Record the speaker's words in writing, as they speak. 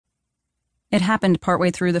It happened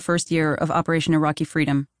partway through the first year of Operation Iraqi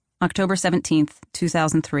Freedom, October 17th,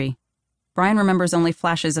 2003. Brian remembers only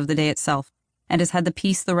flashes of the day itself and has had to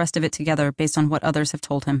piece the rest of it together based on what others have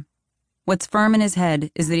told him. What's firm in his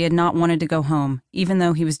head is that he had not wanted to go home, even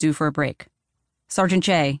though he was due for a break. "Sergeant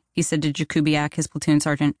J," he said to Jakubiak, his platoon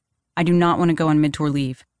sergeant, "I do not want to go on mid-tour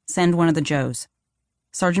leave. Send one of the Joes."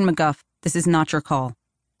 "Sergeant McGuff, this is not your call.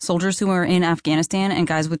 Soldiers who are in Afghanistan and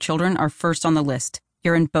guys with children are first on the list.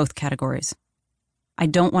 You're in both categories." "I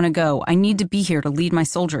don't want to go. I need to be here to lead my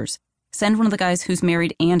soldiers. Send one of the guys who's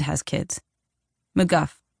married and has kids."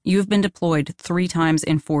 "McGuff, you have been deployed 3 times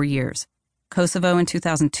in 4 years. Kosovo in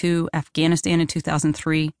 2002, Afghanistan in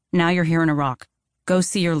 2003, now you're here in Iraq. Go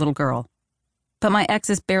see your little girl." "But my ex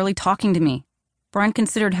is barely talking to me." Brian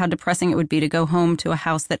considered how depressing it would be to go home to a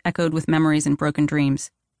house that echoed with memories and broken dreams.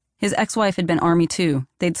 His ex-wife had been Army too.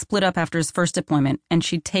 They'd split up after his first deployment, and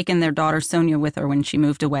she'd taken their daughter Sonia with her when she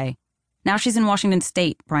moved away. "Now she's in Washington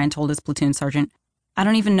State," Brian told his platoon sergeant. "I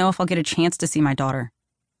don't even know if I'll get a chance to see my daughter."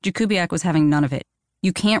 Jakubiak was having none of it.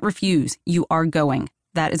 "You can't refuse. You are going.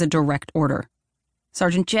 That is a direct order."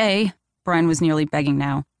 "Sergeant J," Brian was nearly begging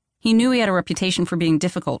now. He knew he had a reputation for being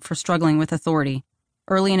difficult, for struggling with authority.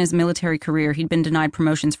 Early in his military career, he'd been denied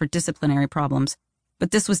promotions for disciplinary problems.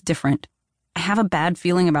 But this was different. "I have a bad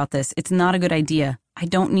feeling about this. It's not a good idea. I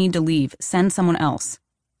don't need to leave. Send someone else."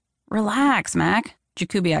 "Relax, Mac."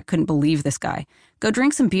 Jakubiak couldn't believe this guy. "Go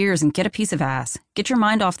drink some beers and get a piece of ass. Get your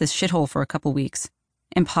mind off this shithole for a couple weeks."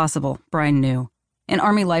 Impossible, Brian knew. An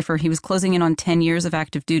Army lifer, he was closing in on 10 years of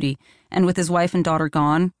active duty, and with his wife and daughter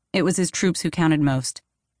gone, it was his troops who counted most.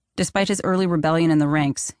 Despite his early rebellion in the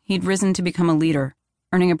ranks, he'd risen to become a leader,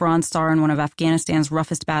 earning a Bronze Star in one of Afghanistan's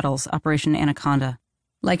roughest battles, Operation Anaconda.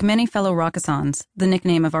 Like many fellow Rakkasans, the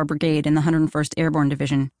nickname of our brigade in the 101st Airborne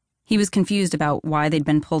Division, he was confused about why they'd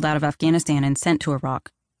been pulled out of Afghanistan and sent to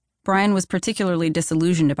Iraq. Brian was particularly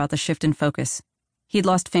disillusioned about the shift in focus. He'd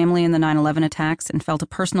lost family in the 9/11 attacks and felt a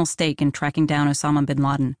personal stake in tracking down Osama bin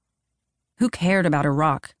Laden. Who cared about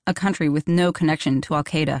Iraq, a country with no connection to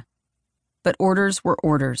al-Qaeda? But orders were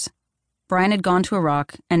orders. Brian had gone to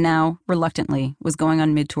Iraq and now, reluctantly, was going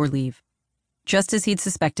on mid-tour leave. Just as he'd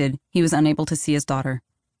suspected, he was unable to see his daughter.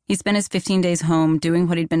 He spent his 15 days home doing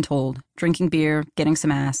what he'd been told, drinking beer, getting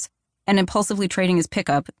some ass, and impulsively trading his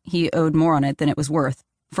pickup, he owed more on it than it was worth,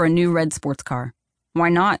 for a new red sports car. Why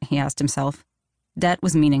not, he asked himself. Debt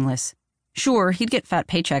was meaningless. Sure, he'd get fat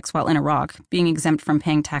paychecks while in Iraq, being exempt from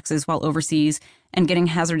paying taxes while overseas, and getting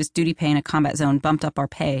hazardous duty pay in a combat zone bumped up our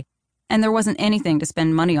pay. And there wasn't anything to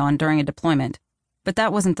spend money on during a deployment. But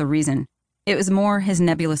that wasn't the reason. It was more his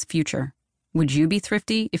nebulous future. Would you be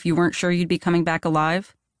thrifty if you weren't sure you'd be coming back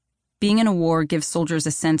alive? Being in a war gives soldiers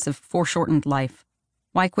a sense of foreshortened life.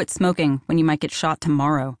 Why quit smoking when you might get shot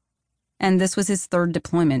tomorrow? And this was his 3rd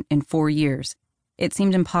deployment in 4 years. It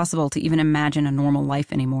seemed impossible to even imagine a normal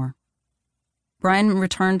life anymore. Brian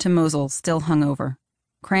returned to Mosul still hungover.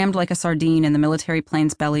 Crammed like a sardine in the military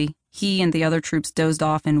plane's belly, he and the other troops dozed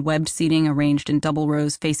off in webbed seating arranged in double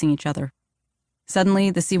rows facing each other. Suddenly,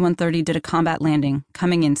 the C-130 did a combat landing,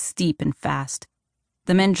 coming in steep and fast.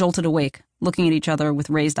 The men jolted awake, looking at each other with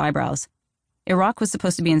raised eyebrows. Iraq was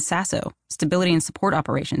supposed to be in SASO, Stability and Support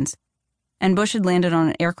Operations, and Bush had landed on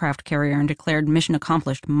an aircraft carrier and declared mission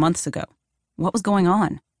accomplished months ago. What was going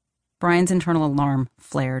on? Brian's internal alarm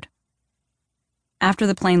flared. After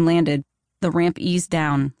the plane landed, the ramp eased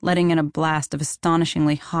down, letting in a blast of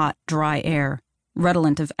astonishingly hot, dry air,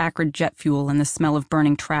 redolent of acrid jet fuel and the smell of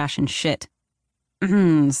burning trash and shit.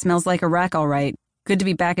 Smells like Iraq all right. Good to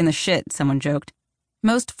be back in the shit, someone joked.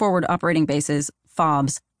 Most forward operating bases,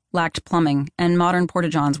 FOBs, lacked plumbing, and modern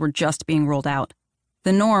porta-johns were just being rolled out.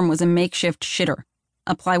 The norm was a makeshift shitter,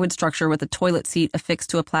 a plywood structure with a toilet seat affixed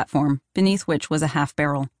to a platform, beneath which was a half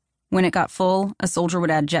barrel. When it got full, a soldier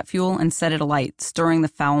would add jet fuel and set it alight, stirring the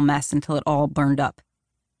foul mess until it all burned up.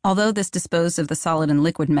 Although this disposed of the solid and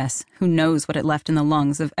liquid mess, who knows what it left in the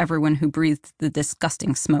lungs of everyone who breathed the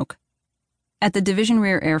disgusting smoke. At the division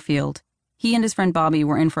rear airfield, he and his friend Bobby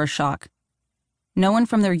were in for a shock. No one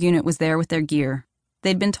from their unit was there with their gear.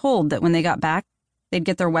 They'd been told that when they got back, they'd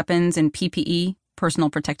get their weapons and PPE, personal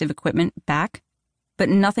protective equipment, back. But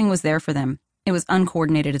nothing was there for them. It was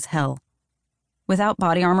uncoordinated as hell. Without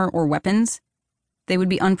body armor or weapons, they would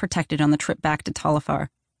be unprotected on the trip back to Talafar,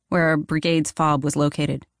 where our brigade's FOB was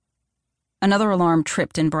located. Another alarm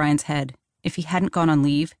tripped in Brian's head. If he hadn't gone on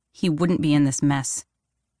leave, he wouldn't be in this mess.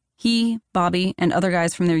 He, Bobby, and other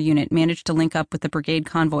guys from their unit managed to link up with the brigade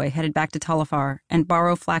convoy headed back to Talafar and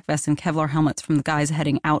borrow flak vests and Kevlar helmets from the guys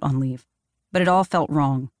heading out on leave. But it all felt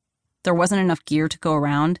wrong. There wasn't enough gear to go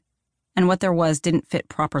around, and what there was didn't fit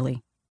properly.